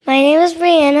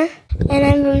And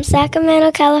I'm from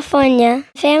Sacramento, California.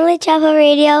 Family Travel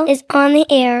Radio is on the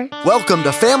air. Welcome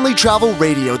to Family Travel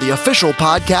Radio, the official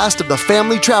podcast of the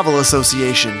Family Travel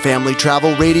Association. Family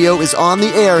Travel Radio is on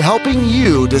the air, helping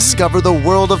you discover the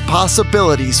world of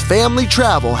possibilities family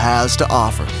travel has to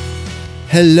offer.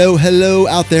 Hello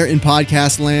out there in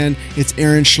podcast land. It's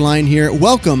Aaron Schlein here.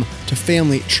 Welcome to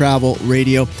Family Travel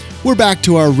Radio. We're back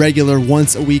to our regular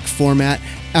once-a-week format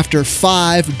after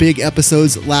 5 big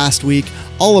episodes last week,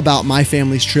 all about my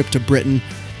family's trip to Britain.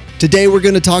 Today we're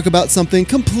going to talk about something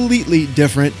completely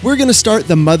different. We're going to start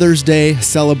the Mother's Day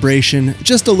celebration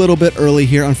just a little bit early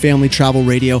here on Family Travel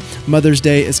Radio. Mother's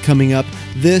Day is coming up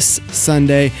this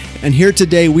Sunday, and here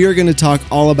today we are going to talk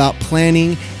all about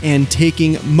planning and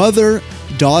taking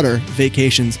mother-daughter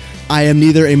vacations. I am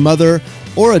neither a mother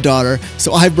or a daughter,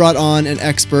 so I've brought on an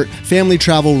expert, family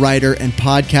travel writer and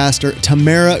podcaster,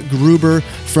 Tamara Gruber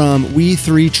from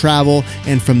We3 Travel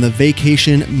and from the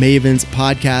Vacation Mavens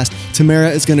podcast.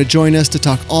 Tamara is going to join us to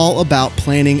talk all about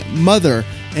planning mother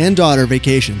and daughter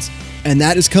vacations. And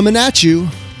that is coming at you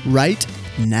right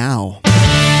now.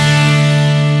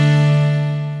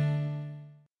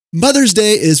 Mother's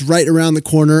Day is right around the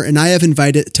corner, and I have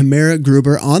invited Tamara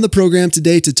Gruber on the program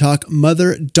today to talk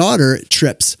mother-daughter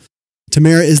trips.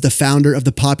 Tamara is the founder of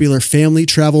the popular family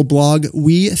travel blog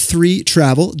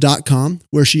We3Travel.com,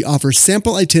 where she offers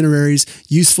sample itineraries,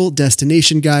 useful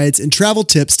destination guides, and travel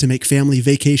tips to make family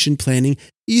vacation planning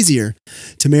easier.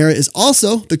 Tamara is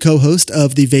also the co-host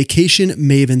of the Vacation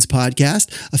Mavens podcast,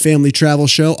 a family travel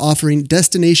show offering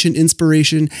destination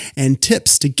inspiration and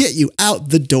tips to get you out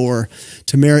the door.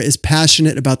 Tamara is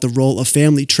passionate about the role of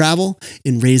family travel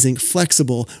in raising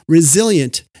flexible,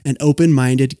 resilient, and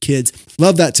open-minded kids.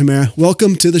 Love that, Tamara.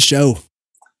 Welcome to the show.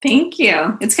 Thank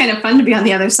you. It's kind of fun to be on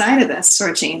the other side of this for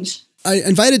a change. I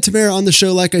invited Tamara on the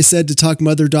show, like I said, to talk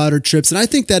mother-daughter trips, and I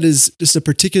think that is just a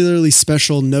particularly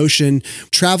special notion,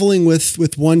 traveling with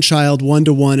one child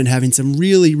one-to-one and having some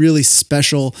really, really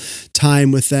special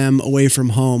time with them away from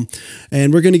home.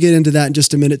 And we're going to get into that in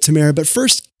just a minute, Tamara. But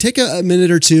first, take a minute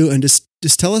or two and just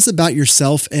tell us about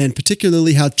yourself and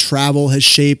particularly how travel has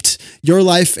shaped your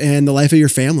life and the life of your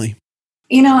family.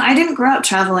 You know, I didn't grow up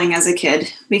traveling as a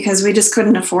kid because we just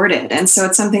couldn't afford it. And so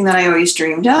it's something that I always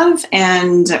dreamed of.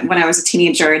 And when I was a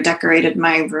teenager, I decorated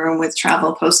my room with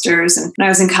travel posters. And when I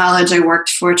was in college, I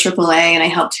worked for AAA and I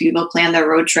helped people plan their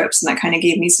road trips. And that kind of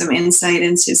gave me some insight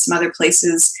into some other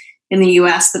places in the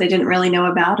US that I didn't really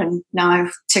know about. And now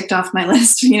I've ticked off my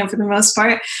list, for the most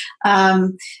part.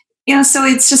 So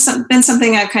it's just been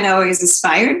something I've kind of always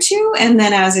aspired to. And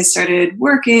then as I started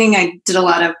working, I did a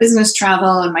lot of business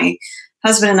travel, and my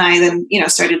husband and I then,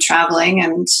 started traveling.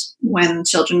 And when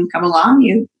children come along,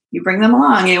 you bring them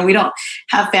along. We don't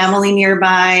have family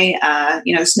nearby.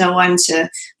 There's no one to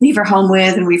leave her home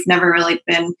with. And we've never really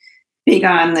been big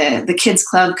on the kids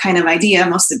club kind of idea,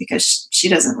 mostly because she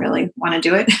doesn't really want to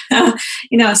do it.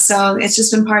 So it's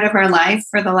just been part of our life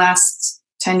for the last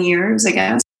 10 years, I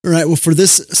guess. All right. Well, for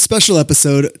this special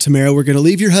episode, Tamara, we're going to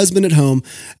leave your husband at home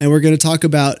and we're going to talk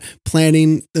about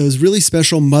planning those really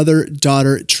special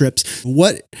mother-daughter trips.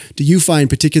 What do you find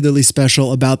particularly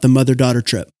special about the mother-daughter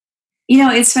trip?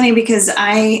 It's funny because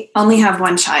I only have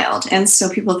one child. And so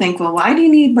people think, well, why do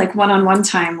you need like one-on-one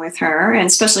time with her? And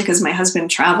especially because my husband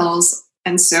travels.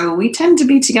 And so we tend to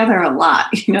be together a lot.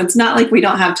 It's not like we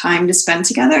don't have time to spend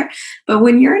together. But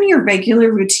when you're in your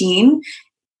regular routine,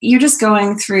 you're just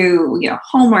going through,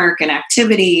 homework and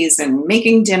activities and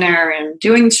making dinner and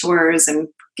doing chores and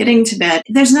getting to bed.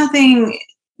 There's nothing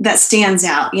that stands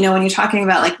out, when you're talking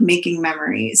about like making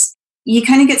memories. You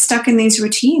kind of get stuck in these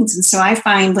routines. And so I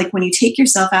find like when you take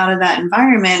yourself out of that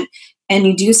environment and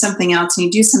you do something else and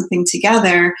you do something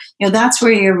together, that's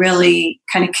where you're really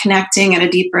kind of connecting at a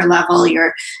deeper level.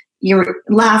 You're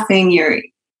laughing, you're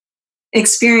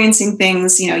experiencing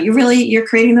things, you're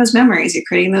creating those memories, you're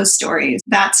creating those stories.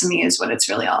 That to me is what it's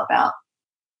really all about.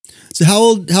 So how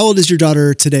old is your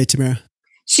daughter today, Tamara?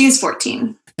 She is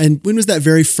 14. And when was that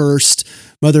very first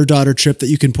mother-daughter trip that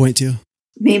you can point to?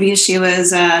 Maybe she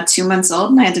was 2 months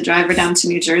old and I had to drive her down to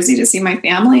New Jersey to see my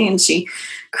family, and she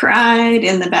cried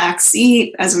in the back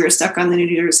seat as we were stuck on the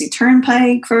New Jersey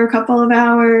Turnpike for a couple of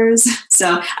hours.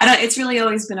 So it's really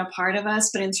always been a part of us,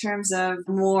 but in terms of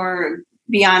more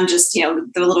beyond just, the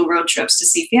little road trips to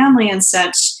see family and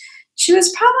such, she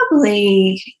was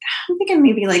probably, I'm thinking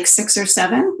maybe like 6 or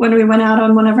 7 when we went out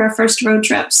on one of our first road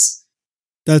trips.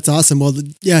 That's awesome. Well,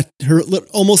 yeah, her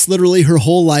almost literally her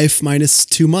whole life minus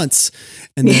 2 months.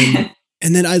 And then,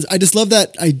 and then I just love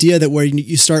that idea that where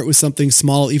you start with something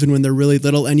small, even when they're really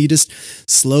little, and you just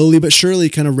slowly but surely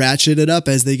kind of ratchet it up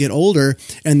as they get older.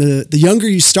 And the younger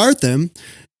you start them,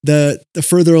 the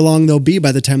further along they'll be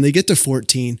by the time they get to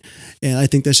 14. And I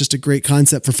think that's just a great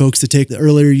concept for folks to take. The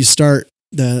earlier you start,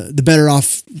 the better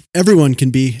off everyone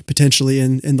can be potentially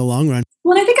in the long run.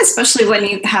 Well, I think especially when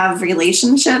you have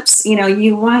relationships,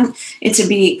 you want it to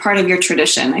be part of your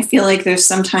tradition. I feel like there's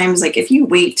sometimes, like, if you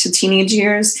wait to teenage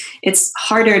years, it's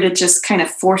harder to just kind of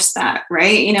force that,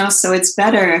 right? So it's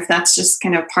better if that's just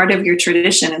kind of part of your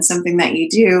tradition and something that you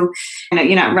do,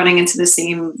 you're not running into the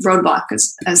same roadblock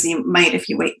as you might if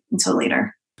you wait until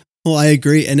later. Well, I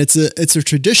agree. And it's a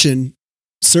tradition,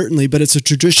 certainly, but it's a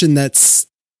tradition that's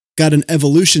got an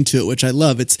evolution to it, which I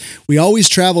love. We always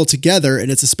travel together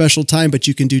and it's a special time, but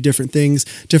you can do different things,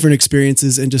 different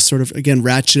experiences, and just sort of, again,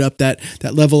 ratchet up that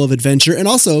level of adventure and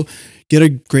also get a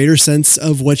greater sense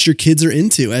of what your kids are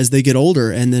into as they get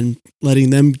older, and then letting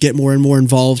them get more and more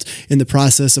involved in the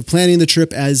process of planning the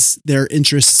trip as their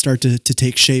interests start to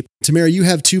take shape. Tamara, you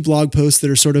have 2 blog posts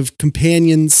that are sort of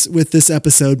companions with this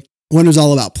episode. One is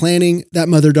all about planning that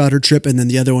mother-daughter trip, and then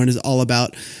the other one is all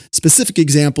about specific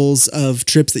examples of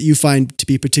trips that you find to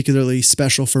be particularly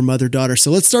special for mother-daughter.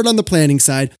 So let's start on the planning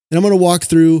side, and I'm going to walk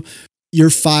through your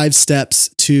 5 steps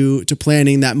to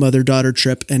planning that mother-daughter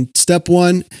trip. And step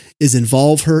 1 is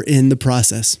involve her in the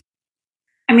process.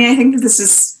 I mean, I think that this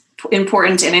is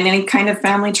important in any kind of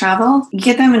family travel.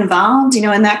 Get them involved,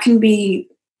 and that can be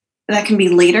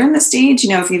later in the stage,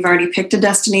 if you've already picked a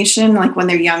destination, like when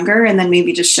they're younger, and then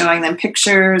maybe just showing them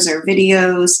pictures or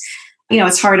videos.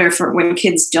 It's harder for when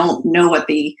kids don't know what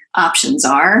the options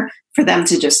are for them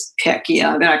to just pick.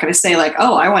 They're not going to say like,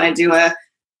 oh, I want to do a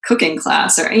cooking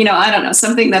class, or, I don't know,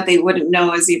 something that they wouldn't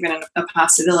know is even a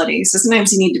possibility. So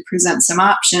sometimes you need to present some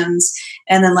options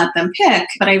and then let them pick.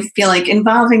 But I feel like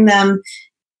involving them,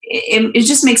 it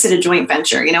just makes it a joint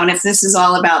venture, and if this is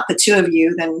all about the 2 of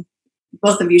you, then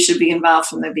both of you should be involved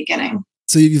from the beginning.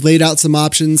 So you've laid out some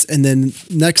options, and then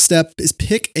next step is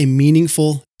pick a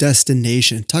meaningful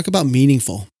destination. Talk about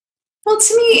meaningful. Well,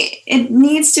 to me, it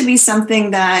needs to be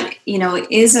something that,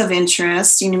 is of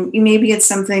interest. Maybe it's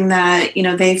something that,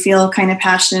 they feel kind of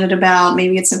passionate about.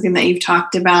 Maybe it's something that you've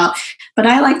talked about. But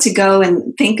I like to go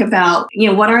and think about,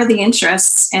 what are the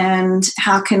interests and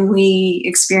how can we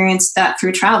experience that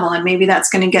through travel? And maybe that's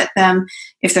going to get them,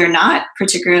 if they're not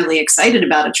particularly excited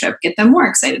about a trip, get them more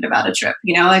excited about a trip.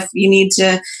 If you need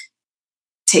to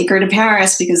take her to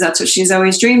Paris because that's what she's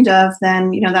always dreamed of,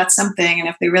 then, that's something. And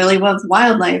if they really love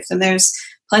wildlife, then there's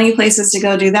plenty of places to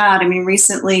go do that. I mean,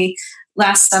 recently,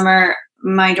 last summer,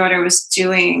 my daughter was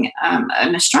doing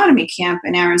an astronomy camp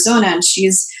in Arizona, and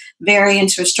she's very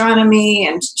into astronomy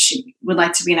and she would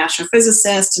like to be an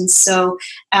astrophysicist. And so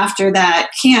after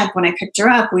that camp, when I picked her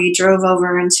up, we drove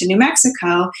over into New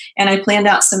Mexico, and I planned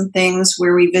out some things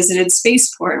where we visited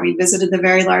Spaceport and we visited the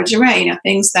Very Large Array,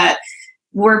 things that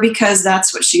were because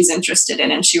that's what she's interested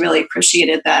in. And she really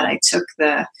appreciated that I took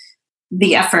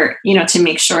the effort, to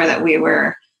make sure that we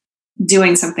were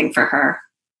doing something for her.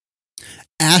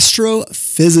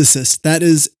 Astrophysicist. That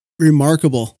is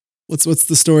remarkable. What's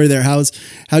the story there?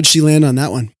 How'd she land on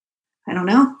that one? I don't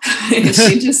know.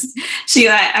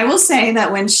 I will say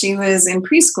that when she was in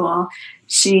preschool,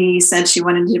 she said she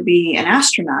wanted to be an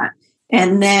astronaut.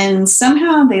 And then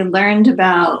somehow they learned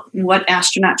about what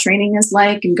astronaut training is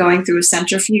like and going through a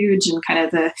centrifuge and kind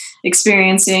of the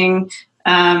experiencing,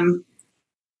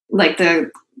 like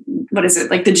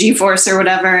the G-force or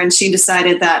whatever. And she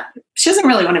decided that she doesn't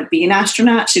really want to be an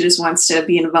astronaut. She just wants to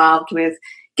be involved with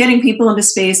getting people into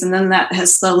space. And then that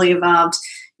has slowly evolved,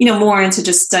 more into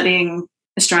just studying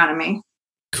astronomy.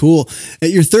 Cool.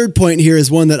 Your third point here is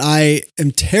one that I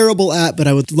am terrible at, but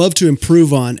I would love to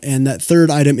improve on. And that third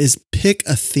item is pick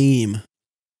a theme.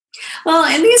 Well,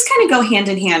 and these kind of go hand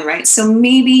in hand, right? So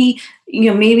maybe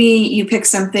you pick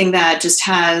something that just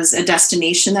has a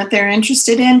destination that they're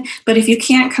interested in. But if you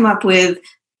can't come up with,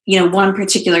 one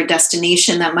particular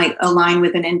destination that might align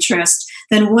with an interest,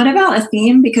 then what about a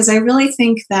theme? Because I really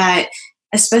think that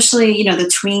especially,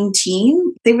 the tween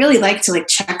teen, they really like to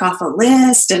check off a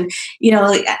list and,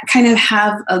 kind of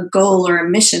have a goal or a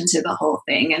mission to the whole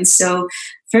thing. And so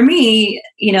for me,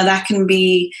 that can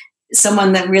be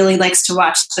someone that really likes to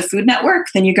watch the Food Network.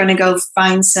 Then you're going to go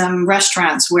find some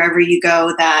restaurants wherever you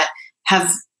go that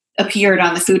have appeared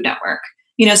on the Food Network.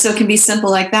 So it can be simple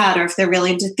like that. Or if they're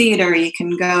really into theater, you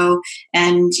can go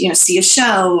and, see a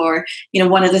show. Or,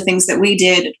 one of the things that we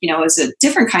did, was a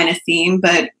different kind of theme,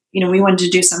 but we wanted to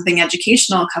do something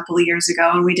educational a couple of years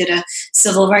ago, and we did a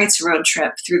civil rights road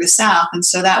trip through the South. And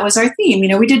so that was our theme.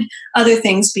 We did other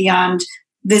things beyond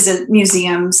visit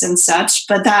museums and such,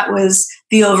 but that was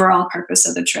the overall purpose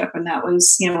of the trip. And that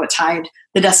was, what tied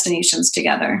the destinations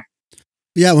together.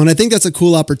 Yeah. Well, and I think that's a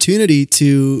cool opportunity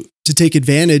to take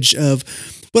advantage of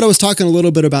what I was talking a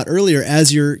little bit about earlier,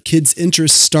 as your kids'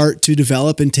 interests start to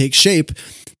develop and take shape,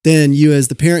 then you as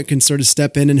the parent can sort of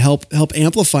step in and help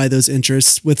amplify those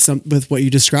interests with what you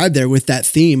described there with that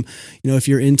theme. If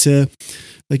you're into,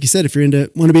 like you said,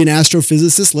 want to be an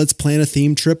astrophysicist, let's plan a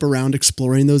theme trip around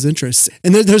exploring those interests.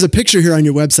 And there's a picture here on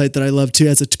your website that I love too,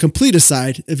 as a complete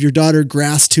aside, of your daughter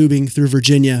grass tubing through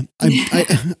Virginia.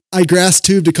 I grass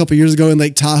tubed a couple years ago in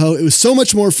Lake Tahoe. It was so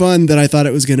much more fun than I thought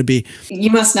it was going to be. You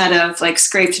must not have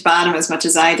scraped bottom as much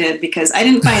as I did, because I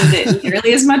didn't find it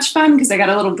nearly as much fun because I got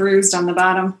a little bruised on the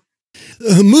bottom.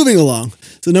 Moving along.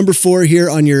 So number 4 here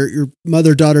on your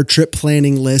mother-daughter trip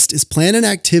planning list is plan an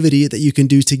activity that you can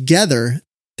do together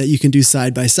that you can do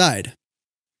side by side.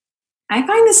 I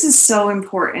find this is so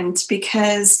important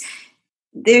because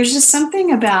there's just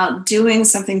something about doing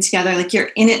something together, like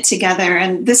you're in it together.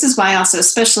 And this is why also,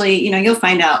 especially, you'll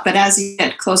find out, but as you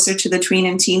get closer to the tween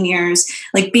and teen years,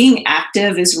 being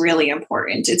active is really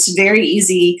important. It's very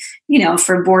easy,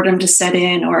 for boredom to set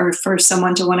in or for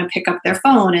someone to want to pick up their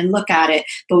phone and look at it.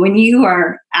 But when you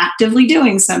are actively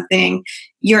doing something,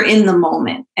 you're in the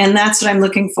moment. And that's what I'm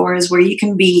looking for, is where you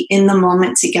can be in the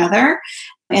moment together.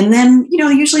 And then,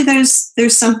 usually there's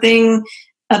something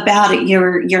about it.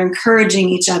 You're encouraging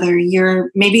each other.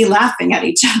 You're maybe laughing at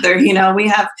each other.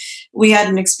 We had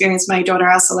an experience. My daughter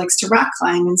also likes to rock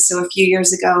climb. And so a few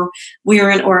years ago, we were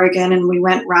in Oregon and we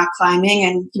went rock climbing,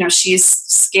 and, she's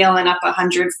scaling up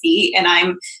 100 feet and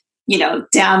I'm,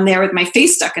 down there with my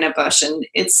face stuck in a bush. And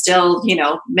it's still,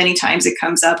 many times it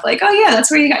comes up like, oh yeah,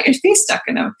 that's where you got your face stuck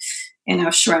in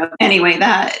a shrub. Anyway,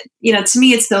 that, to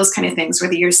me, it's those kind of things,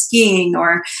 whether you're skiing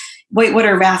or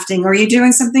whitewater rafting, or you're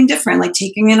doing something different, like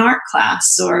taking an art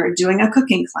class or doing a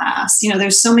cooking class.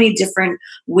 There's so many different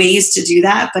ways to do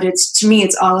that, but to me,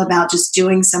 it's all about just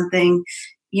doing something,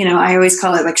 I always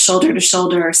call it shoulder to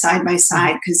shoulder or side by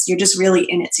side, because you're just really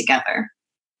in it together.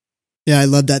 Yeah, I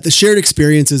love that. The shared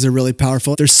experiences are really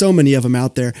powerful. There's so many of them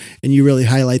out there, and you really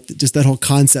highlight just that whole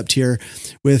concept here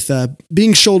with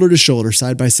being shoulder to shoulder,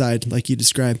 side by side, like you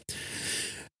described.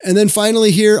 And then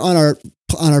finally here on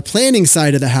our planning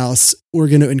side of the house, we're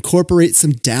going to incorporate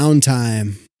some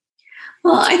downtime.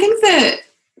 Well, I think that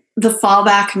the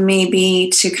fallback may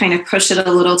be to kind of push it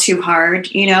a little too hard,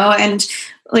 and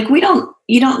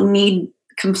you don't need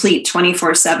complete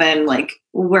 24/7,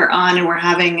 we're on and we're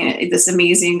having this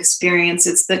amazing experience.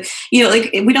 It's we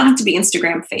don't have to be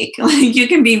Instagram fake. You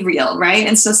can be real, right?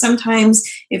 And so sometimes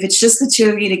if it's just the two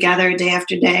of you together day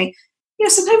after day,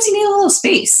 sometimes you need a little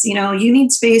space. You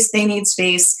need space, they need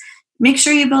space. Make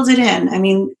sure you build it in. I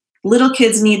mean, little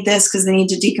kids need this because they need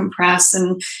to decompress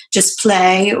and just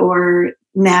play or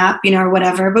nap, or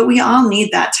whatever. But we all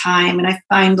need that time. And I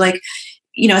find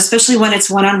especially when it's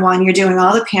one-on-one, you're doing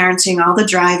all the parenting, all the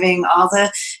driving, all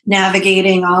the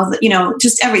navigating, all the,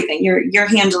 just everything. You're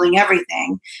handling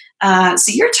everything. So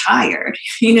you're tired,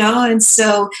 and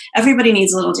so everybody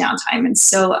needs a little downtime. And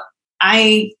so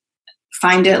I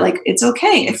find it it's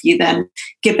okay if you then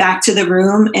get back to the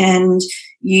room and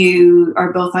you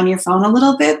are both on your phone a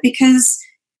little bit, because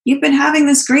you've been having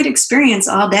this great experience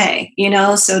all day,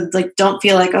 so don't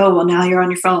feel oh, well, now you're on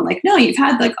your phone. No, you've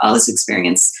had all this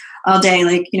experience all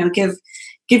day.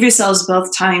 Give yourselves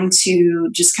both time to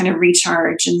just kind of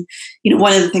recharge. And,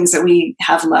 one of the things that we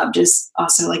have loved is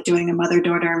also doing a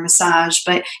mother-daughter massage,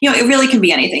 but, it really can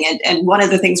be anything. And one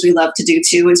of the things we love to do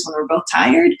too is when we're both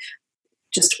tired,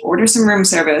 just order some room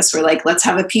service. We're let's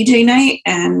have a PJ night,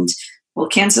 and we'll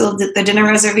cancel the dinner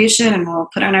reservation and we'll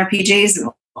put on our PJs and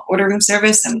we'll order room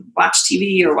service and watch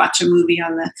TV or watch a movie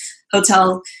on the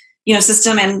hotel,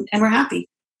 system. And we're happy.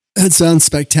 That sounds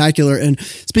spectacular. And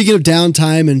speaking of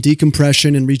downtime and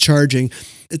decompression and recharging,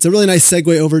 it's a really nice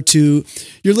segue over to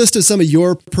your list of some of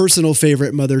your personal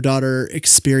favorite mother-daughter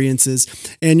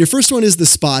experiences. And your first one is the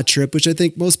spa trip, which I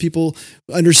think most people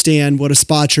understand what a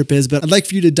spa trip is, but I'd like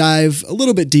for you to dive a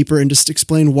little bit deeper and just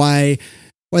explain why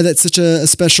that's such a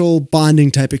special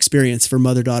bonding type experience for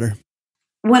mother-daughter.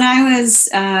 When I was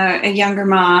a younger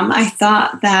mom, I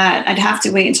thought that I'd have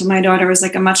to wait until my daughter was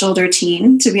a much older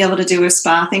teen to be able to do a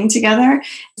spa thing together.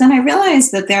 Then I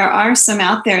realized that there are some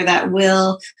out there that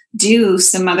will do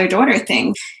some mother-daughter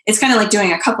thing. It's kind of like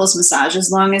doing a couples massage. As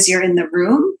long as you're in the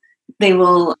room, they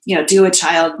will, do a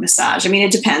child massage. I mean,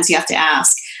 it depends. You have to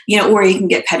ask, or you can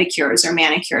get pedicures or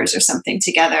manicures or something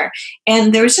together.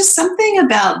 And there was just something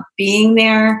about being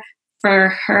there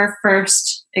for her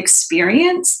first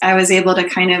experience. I was able to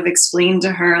kind of explain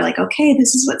to her okay,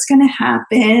 this is what's going to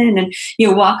happen, and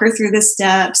walk her through the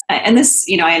steps. And this,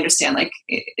 I understand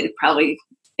it probably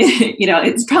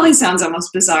it probably sounds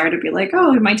almost bizarre to be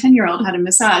oh, my 10-year-old had a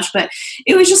massage, but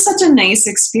it was just such a nice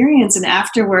experience. And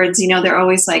afterwards, they're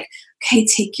always okay,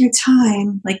 take your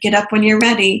time, like get up when you're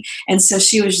ready. And so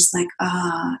she was just like,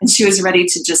 and she was ready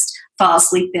to just fall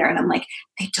asleep there. And I'm like,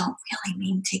 they don't really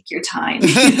mean take your time.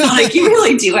 Like you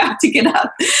really do have to get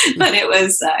up. But it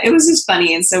was just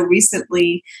funny. And so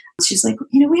recently she's like,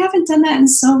 we haven't done that in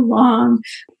so long.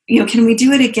 Can we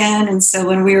do it again? And so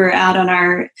when we were out on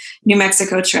our New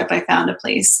Mexico trip, I found a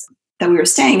place that we were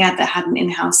staying at that had an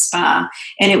in-house spa.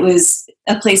 And it was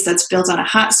a place that's built on a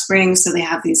hot spring. So they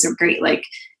have these great, like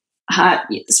hot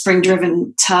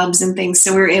spring-driven tubs and things.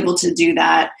 So we were able to do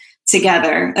that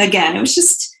together. Again, it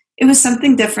was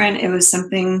something different. It was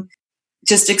something,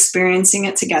 just experiencing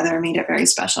it together made it very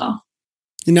special.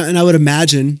 And I would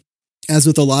imagine, as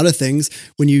with a lot of things,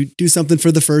 when you do something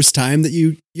for the first time, that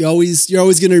you're always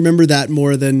going to remember that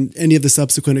more than any of the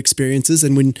subsequent experiences.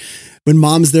 And when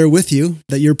mom's there with you,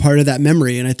 that you're part of that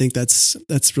memory. And I think that's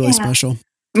really special.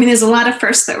 I mean, there's a lot of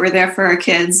firsts that were there for our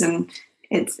kids, and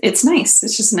it's nice.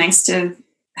 It's just nice to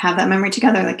have that memory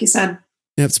together, like you said.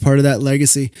 Yeah, it's part of that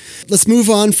legacy. Let's move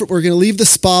on. We're going to leave the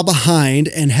spa behind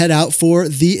and head out for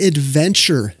the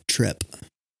adventure trip.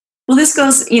 Well, this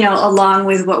goes, along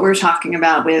with what we're talking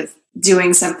about with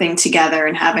doing something together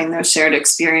and having those shared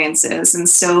experiences. And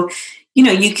so,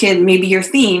 you can, maybe your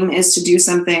theme is to do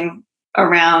something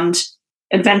around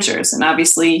adventures. And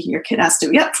obviously your kid has to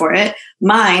be up for it.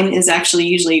 Mine is actually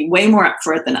usually way more up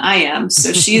for it than I am.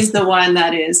 So she's the one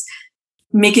that is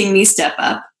making me step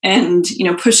up and,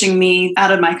 pushing me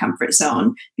out of my comfort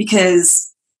zone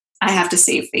because I have to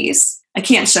save face. I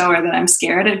can't show her that I'm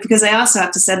scared because I also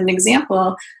have to set an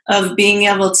example of being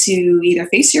able to either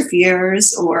face your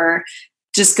fears or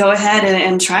just go ahead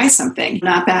and try something,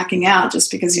 not backing out just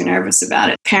because you're nervous about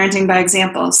it. Parenting by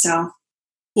example. So.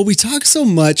 Well, we talk so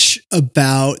much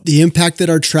about the impact that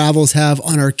our travels have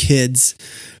on our kids,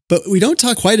 but we don't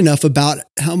talk quite enough about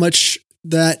how much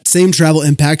that same travel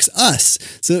impacts us.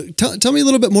 So tell me a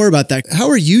little bit more about that. How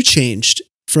are you changed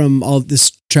from all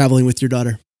this traveling with your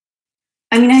daughter?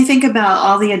 I mean, I think about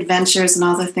all the adventures and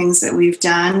all the things that we've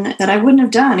done that I wouldn't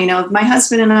have done. My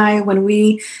husband and I, when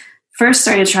we first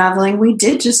started traveling, we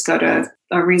did just go to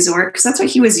a resort because that's what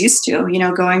he was used to,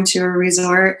 going to a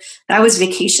resort. That was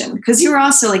vacation because you were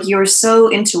also you were so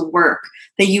into work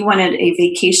that you wanted a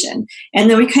vacation. And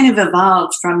then we kind of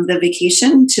evolved from the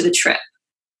vacation to the trip,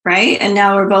 right? And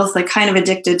now we're both kind of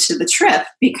addicted to the trip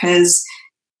because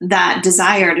that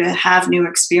desire to have new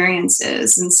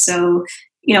experiences. And so,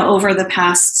 over the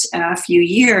past few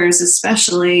years,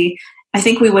 especially, I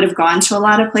think we would have gone to a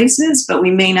lot of places, but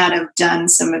we may not have done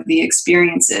some of the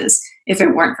experiences if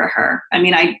it weren't for her. I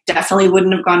mean, I definitely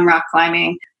wouldn't have gone rock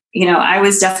climbing. I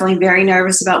was definitely very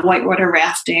nervous about whitewater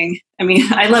rafting. I mean,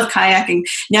 I love kayaking.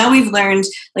 Now we've learned,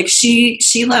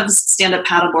 she loves stand-up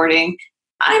paddleboarding.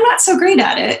 I'm not so great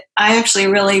at it. I actually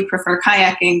really prefer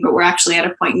kayaking, but we're actually at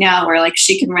a point now where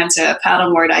she can rent a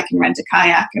paddleboard, I can rent a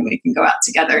kayak, and we can go out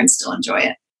together and still enjoy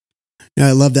it. Yeah,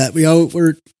 I love that.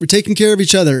 We're taking care of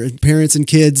each other, parents and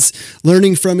kids,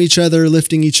 learning from each other,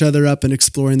 lifting each other up, and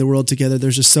exploring the world together.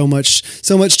 There's just so much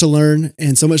to learn,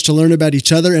 and so much to learn about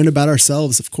each other and about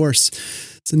ourselves, of course.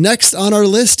 So next on our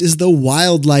list is the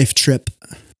wildlife trip.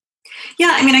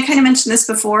 Yeah, I mean, I kind of mentioned this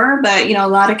before, but, a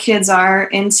lot of kids are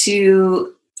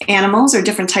into animals or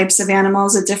different types of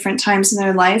animals at different times in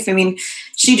their life. I mean,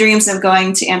 she dreams of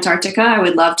going to Antarctica. I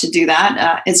would love to do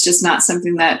that. It's just not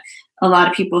something that a lot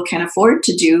of people can afford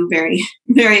to do very,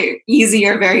 very easy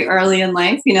or very early in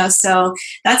life, so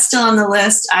that's still on the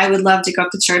list. I would love to go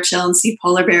up to Churchill and see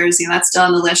polar bears. That's still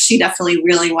on the list. She definitely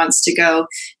really wants to go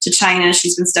to China.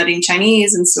 She's been studying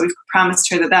Chinese. And so we've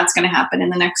promised her that that's going to happen in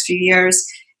the next few years.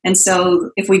 And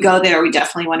so if we go there, we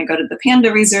definitely want to go to the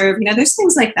panda reserve. There's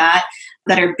things like that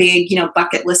are big,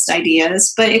 bucket list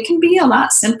ideas, but it can be a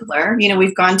lot simpler.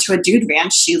 We've gone to a dude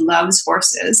ranch. She loves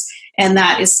horses, and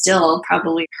that is still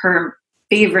probably her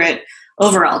favorite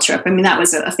overall trip. I mean, that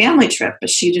was a family trip, but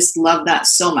she just loved that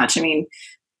so much. I mean,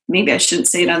 maybe I shouldn't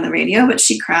say it on the radio, but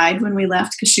she cried when we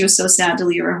left because she was so sad to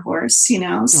leave her horse, So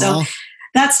Aww.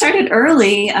 That started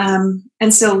early.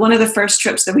 And so one of the first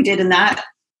trips that we did in that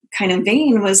kind of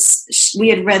vein was we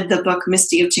had read the book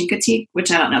Misty of Chincoteague,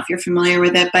 which I don't know if you're familiar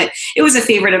with it, but it was a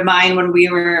favorite of mine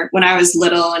when I was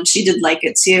little, and she did like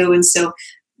it too. And so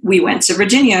we went to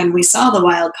Virginia and we saw the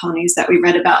wild ponies that we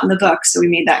read about in the book. So we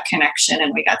made that connection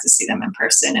and we got to see them in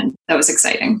person, and that was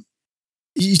exciting.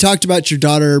 You talked about your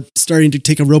daughter starting to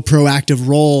take a real proactive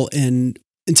role in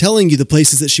telling you the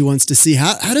places that she wants to see.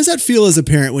 How does that feel as a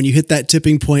parent when you hit that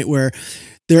tipping point where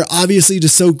they're obviously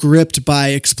just so gripped by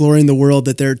exploring the world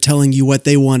that they're telling you what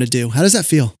they want to do? How does that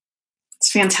feel?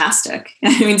 It's fantastic.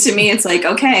 I mean, to me, it's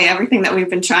okay, everything that we've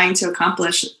been trying to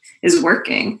accomplish is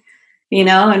working.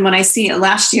 And when I see it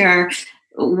last year,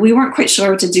 we weren't quite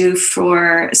sure what to do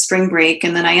for spring break.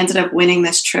 And then I ended up winning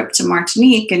this trip to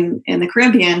Martinique in the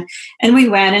Caribbean. And we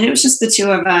went, and it was just the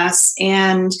two of us.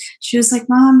 And she was like,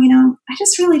 Mom, I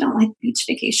just really don't like beach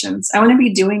vacations. I want to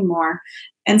be doing more.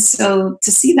 And so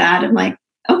to see that, I'm like,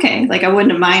 okay, like I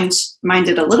wouldn't have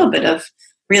minded a little bit of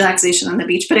relaxation on the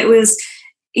beach, but it was,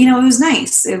 it was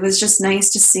nice. It was just nice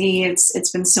to see.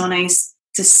 It's been so nice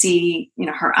to see,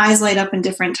 her eyes light up in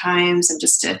different times, and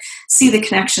just to see the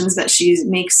connections that she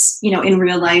makes, in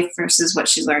real life versus what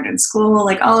she learned in school.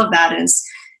 Like all of that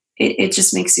it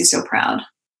just makes you so proud.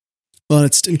 Well,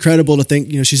 it's incredible to think,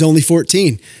 she's only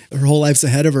 14. Her whole life's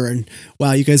ahead of her. And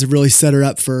wow, you guys have really set her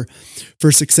up for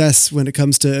success when it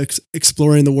comes to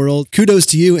exploring the world. Kudos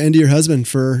to you and to your husband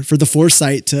for the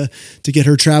foresight to get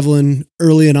her traveling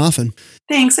early and often.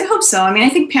 Thanks. I hope so. I mean, I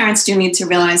think parents do need to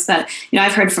realize that,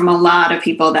 I've heard from a lot of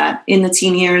people that in the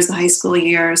teen years, the high school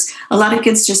years, a lot of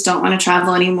kids just don't want to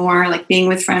travel anymore. Like being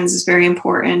with friends is very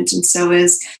important. And so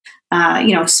is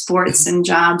sports and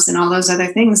jobs and all those other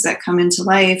things that come into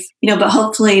life, but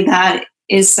hopefully that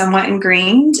is somewhat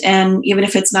ingrained. And even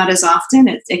if it's not as often,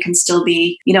 it can still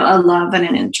be, a love and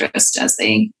an interest as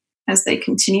they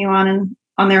continue on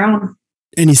their own.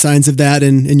 Any signs of that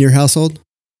in your household?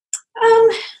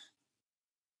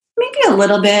 Maybe a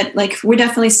little bit. Like we're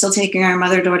definitely still taking our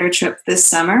mother-daughter trip this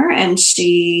summer, and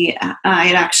I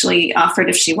had actually offered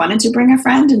if she wanted to bring a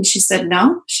friend, and she said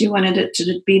no. She wanted it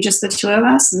to be just the two of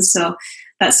us, and so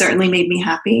that certainly made me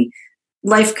happy.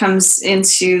 Life comes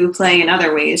into play in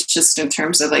other ways, just in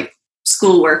terms of like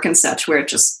schoolwork and such, where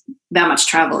just that much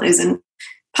travel isn't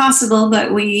possible.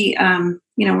 But we,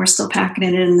 we're still packing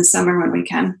it in the summer when we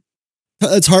can.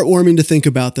 It's heartwarming to think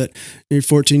about that your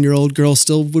 14-year-old girl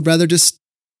still would rather just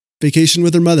vacation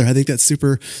with her mother. I think that's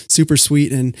super, super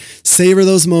sweet, and savor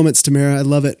those moments, Tamara. I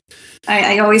love it.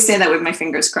 I always say that with my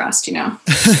fingers crossed, Your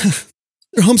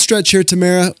home stretch here,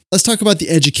 Tamara. Let's talk about the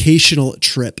educational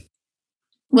trip.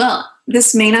 Well,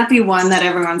 this may not be one that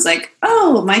everyone's like,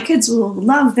 oh, my kids will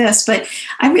love this. But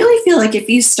I really feel like if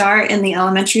you start in the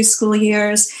elementary school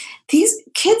years, these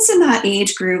kids in that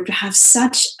age group have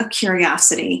such a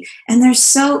curiosity, and they're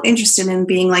so interested in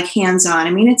being like hands-on.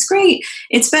 I mean, it's great.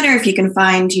 It's better if you can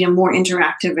find, more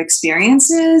interactive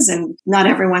experiences, and not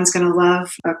everyone's going to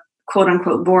love a quote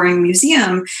unquote boring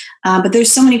museum. But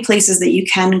there's so many places that you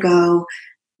can go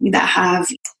that have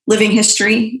living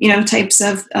history, types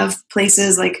of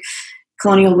places like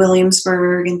Colonial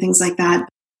Williamsburg and things like that.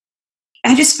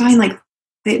 I just find like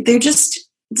they're just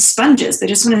sponges. They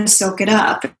just want to soak it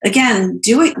up. Again,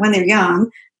 do it when they're young,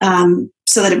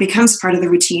 so that it becomes part of the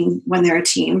routine when they're a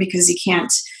teen, because you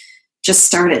can't just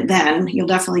start it then. You'll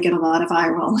definitely get a lot of eye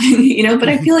roll, but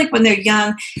I feel like when they're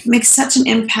young, it makes such an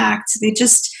impact. They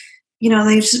just,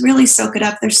 they just really soak it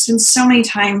up. There's been so many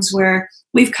times where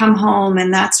we've come home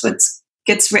and that's what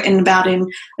gets written about in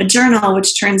a journal,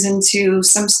 which turns into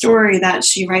some story that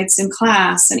she writes in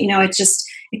class. And,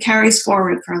 it carries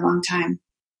forward for a long time.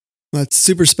 That's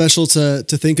super special to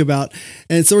think about.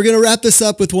 And so we're going to wrap this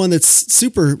up with one that's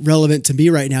super relevant to me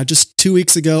right now. Just 2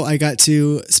 weeks ago, I got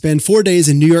to spend 4 days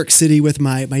in New York City with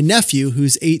my nephew,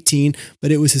 who's 18, but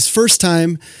it was his first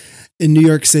time in New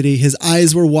York City. His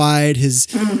eyes were wide. His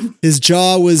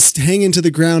jaw was hanging to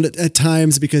the ground at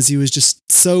times because he was just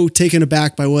so taken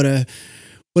aback by what an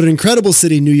incredible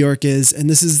city New York is. And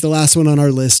this is the last one on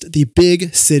our list, the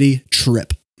big city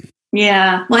trip.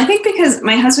 Yeah. Well, I think because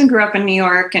my husband grew up in New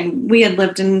York and we had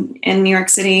lived in New York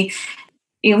City,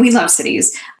 we love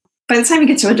cities. By the time you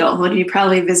get to adulthood, you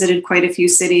probably visited quite a few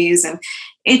cities, and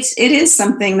it is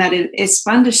something that it's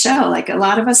fun to show. Like a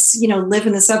lot of us, live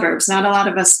in the suburbs. Not a lot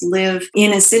of us live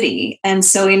in a city. And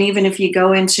so, and even if you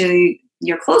go into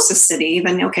your closest city,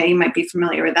 then okay, you might be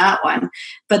familiar with that one.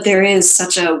 But there is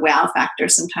such a wow factor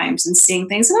sometimes in seeing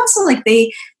things. And also like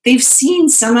they've seen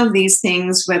some of these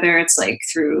things, whether it's like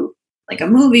through like a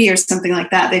movie or something like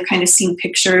that. They've kind of seen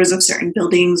pictures of certain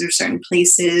buildings or certain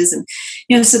places.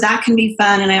 And, so that can be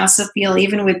fun. And I also feel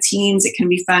even with teens, it can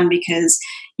be fun because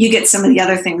you get some of the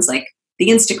other things like the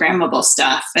Instagrammable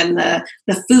stuff and the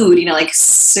food, like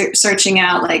searching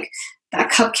out like that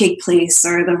cupcake place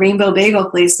or the rainbow bagel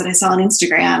place that I saw on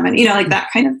Instagram and, like that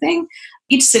kind of thing.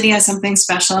 Each city has something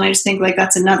special. And I just think like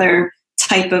that's another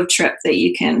type of trip that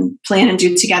you can plan and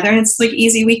do together. And it's like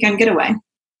easy weekend getaway.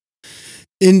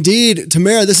 Indeed.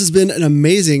 Tamara, this has been an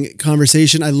amazing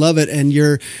conversation. I love it. And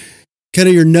your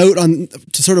note on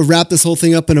to sort of wrap this whole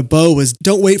thing up in a bow was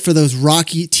don't wait for those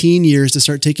rocky teen years to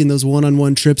start taking those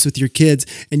one-on-one trips with your kids.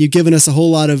 And you've given us a whole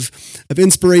lot of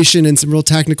inspiration and some real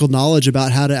technical knowledge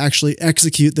about how to actually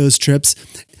execute those trips.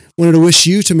 Wanted to wish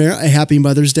you, Tamara, a happy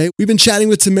Mother's Day. We've been chatting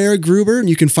with Tamara Gruber, and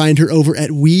you can find her over at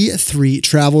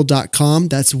we3travel.com.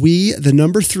 That's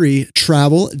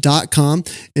we3travel.com.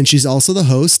 And she's also the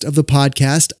host of the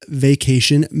podcast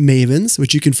Vacation Mavens,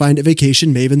 which you can find at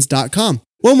vacationmavens.com.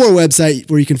 One more website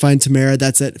where you can find Tamara,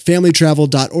 that's at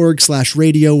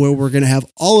familytravel.org/radio, where we're going to have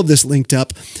all of this linked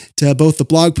up to both the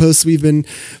blog posts we've been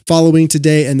following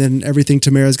today and then everything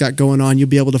Tamara's got going on. You'll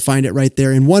be able to find it right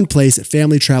there in one place at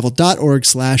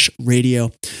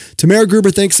familytravel.org/radio. Tamara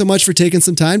Gruber, thanks so much for taking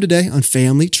some time today on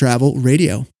Family Travel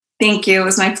Radio. Thank you. It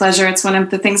was my pleasure. It's one of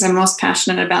the things I'm most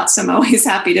passionate about, so I'm always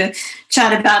happy to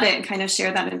chat about it and kind of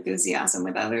share that enthusiasm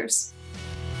with others.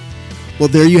 Well,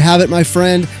 there you have it, my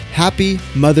friend. Happy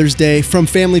Mother's Day from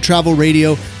Family Travel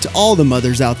Radio to all the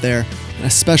mothers out there. And a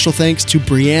special thanks to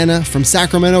Brianna from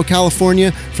Sacramento,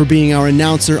 California, for being our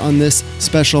announcer on this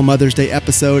special Mother's Day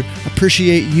episode.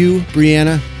 Appreciate you,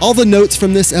 Brianna. All the notes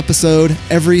from this episode,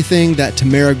 everything that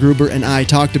Tamara Gruber and I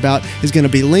talked about, is going to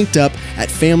be linked up at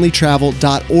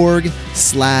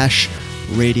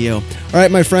familytravel.org/radio. All right,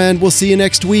 my friend, we'll see you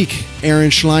next week. Aaron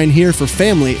Schlein here for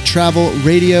Family Travel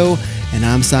Radio, and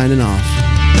I'm signing off.